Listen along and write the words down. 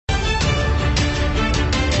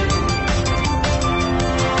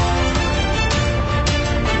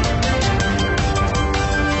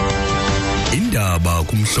apha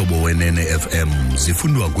kumhlobo wenene FM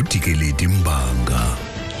zifundwa nguDikeledi Mbanga.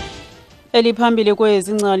 Eliphambili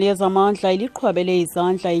kwezingcali yezamandla iliqhwabele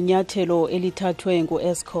izandla inyathelo elithathwe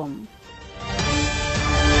ngu-ESKOM.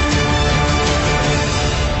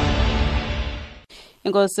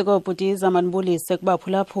 Inkosi kobhutiza manibulise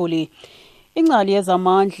kubaphulaphuli. Ingcali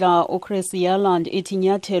yezamandla uChris Yaland ithi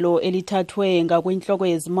inyathelo elithathwe ngakwintloko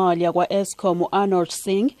yezimali yakwa-ESKOM uArnold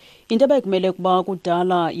Singh into bekumele kuba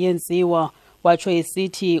kudala yenziwa. Watsho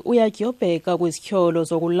esithi uyatyobheka kwizityholo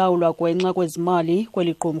zokulawulwa gwenxa kwezimali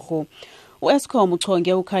kweli qumrhu. U-ESKOM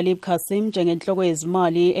uchonge uKhalib Kasim njengentloko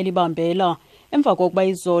yezimali elibambela emva kokuba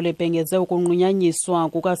izolo ebhengeze ukunqunyanyiswa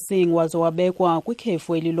kukaSingh waze wabekwa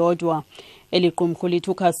kwikhefu elilodwa. Eli qumrhu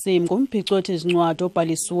lithi uKasim ngumphicothi zincwadi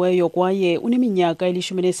obhalisiweyo kwaye uneminyaka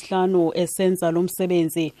 15 esenza lo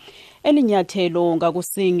msebenzi. Eli nyathelo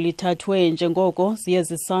ngakuSingh lithathwe njengoko ziye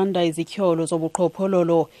zisanda izityholo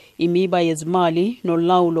zobuqhophololo, imiba yezimali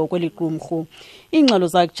nolawulo kweli qumrhu. Iingxelo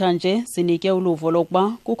zakutshanje zinike uluvo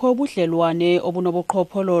lokuba kukho ubudlelwane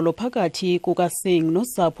obunobuqhophololo phakathi kukaSingh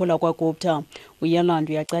nosapho lakwaGupta. uYaland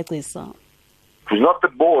uyacacisa. It was not the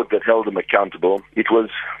board that held them accountable, it was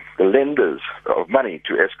the lenders of money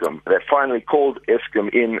to ESKOM that finally called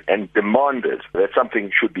ESKOM in and demanded that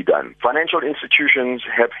something should be done. Financial institutions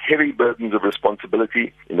have heavy burdens of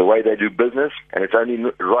responsibility in the way they do business, and it's only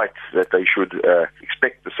right that they should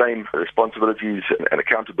expect the same responsibilities and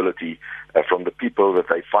accountability from the people that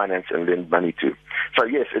they finance and lend money to. So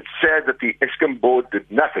yes, it's sad that the ESKOM board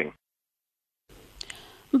did nothing.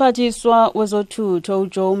 Mphathiswa wezothutho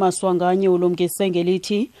uJoe Maswanganye ulumkise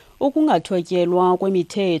ngelithi ukungathotyelwa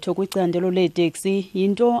kwemithetho kwicandelo leeteksi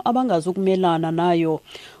yinto abangazukumelana nayo.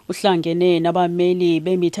 Uhlangene nabameli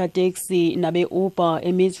bemitha taxi nabe-Uber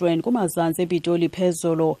eMidrand kumazantsi ePitoli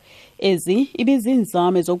phezolo. Ezi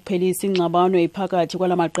ibizinzame zokuphelisa ingxabano ephakathi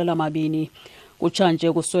kwala maqela amabini.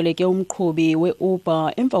 Kutshanje kusweleke umqhubi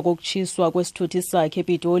we-Uber emva kokutshiswa kwesithuthi sakhe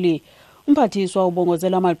ePitoli. Umphathiswa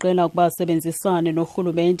ubongozela amaqela ukuba asebenzisane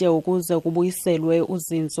norhulumente ukuze kubuyiselwe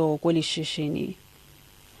uzinzo kweli shishini.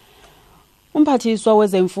 Umphathiswa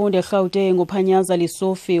wezemfundo eGauteng uPhanyaza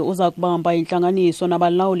Lisofi uza kubamba intlanganiso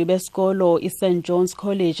nabalawuli besikolo iSt John's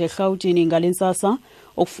College eGauteng ngalentsasa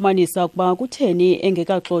ukufumanisa ukuba kutheni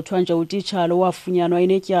engekagxothwa nje utitshala owafunyanwa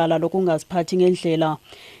enetyala lokungaziphathi ngendlela.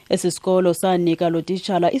 Esi sikolo sanika lo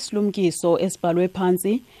titshala isilumkiso esibhalwe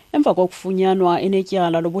phantsi emva kokufunyanwa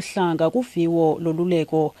enetyala lobuhlanga kuviwo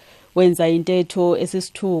loluleko. Wenza intetho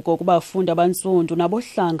esisithuko kubafundi abantsundu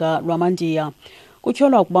nabohlanga lwamandiya.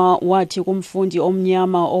 Kutyholwa ukuba wathi kumfundi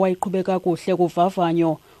omnyama owayiqhube kakuhle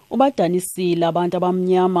kuvavanyo ubadanisile abantu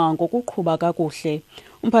abamnyama ngokuqhuba kakuhle.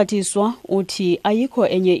 Umphathiswa uthi ayikho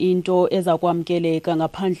enye into eza kwamkeleka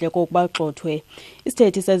ngaphandle kokuba gxothwe.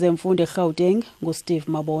 Isithethi sezemfundo eGauteng nguSteve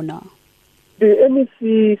Mabona. The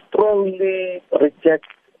MEC strongly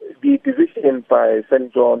rejects the decision by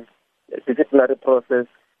St. John disciplinary process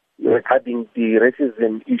regarding the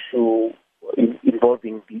racism issue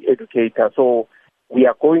involving the educator. So we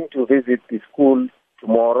are going to visit the school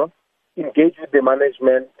tomorrow, engage with the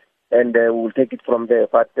management, and we will take it from there.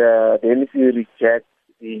 But the MEC rejects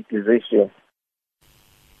the decision.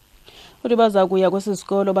 Uthi baza kuya kwesi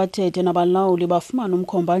sikolo bathethe nabalawuli bafumana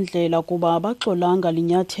umkhombandlela kuba baxolanga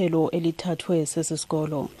linyathelo elithathwe sesi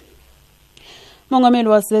sikolo. Mongameli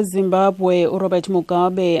waseZimbabwe uRobert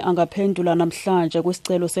Mugabe angaphendula namhlanje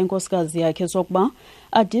kwisicelo senkosikazi yakhe sokuba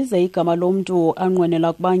adize igama lomntu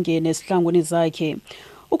anqwenela kubangena esihlangwini zakhe.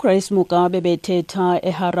 uGrace Mugabe bethetha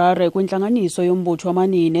eHarare kwintlanganiso yombutho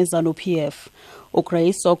wamanina eZANU-PF.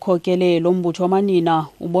 uGrace okhokele lo mbutho wamanina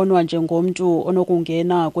ubonwa njengomntu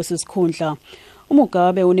onokungena kwesi sikhundla.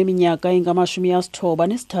 uMugabe uneminyaka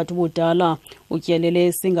engama-93 ubudala, utyelele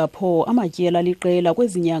eSingapore amatyela aliqela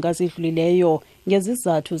kwezi nyanga zidlulileyo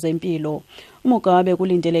ngezizathu zempilo. uMugabe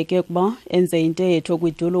kulindeleke ukuba enze intetho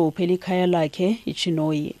kwidolophu elikhaya lakhe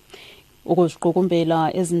iChinoyi.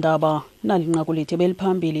 Ukuziqukumbela ezindaba nalinqaku lethu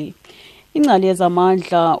beliphambili. Ingcali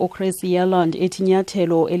yezamandla uChris Yaland ethi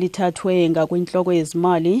inyathelo elithathwe ngakwintloko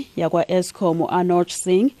yezimali yakwa-ESKOM uArnold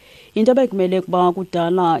Singh into bekumele kuba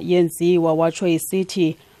kudala yenziwa. Watsho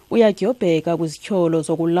esithi uyatyobheka kwizityholo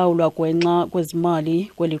zokulawulwa gwenxa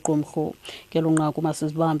kwezimali kweli qumrhu. Ngelo nqaku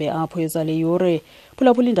masizibambe apho ezale yure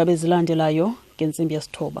phulaphula iindaba ezilandelayo ngentsimbi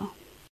yesithoba.